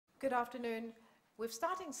Good afternoon. We're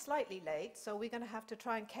starting slightly late, so we're going to have to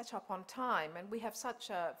try and catch up on time. And we have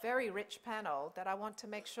such a very rich panel that I want to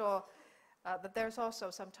make sure that there's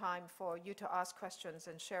also some time for you to ask questions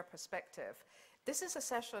and share perspective. This is a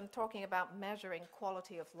session talking about measuring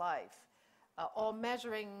quality of life, or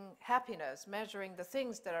measuring happiness, measuring the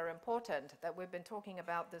things that are important that we've been talking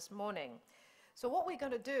about this morning. So what we're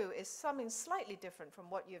going to do is something slightly different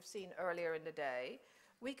from what you've seen earlier in the day.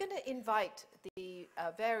 We're going to invite the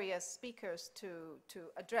various speakers to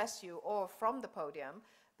address you or from the podium,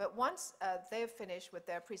 but once they've finished with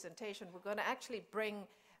their presentation, we're going to actually bring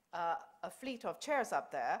a fleet of chairs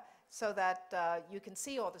up there so that you can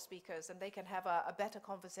see all the speakers and they can have a better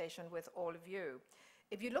conversation with all of you.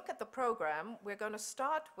 If you look at the program, we're going to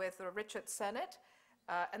start with Richard Sennett,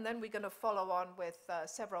 and then we're going to follow on with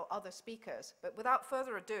several other speakers. But without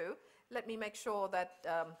further ado, let me make sure that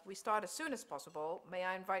we start as soon as possible. May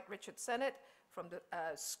I invite Richard Sennett, from the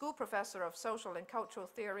School Professor of Social and Cultural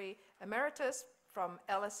Theory, Emeritus from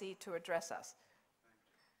LSE, to address us.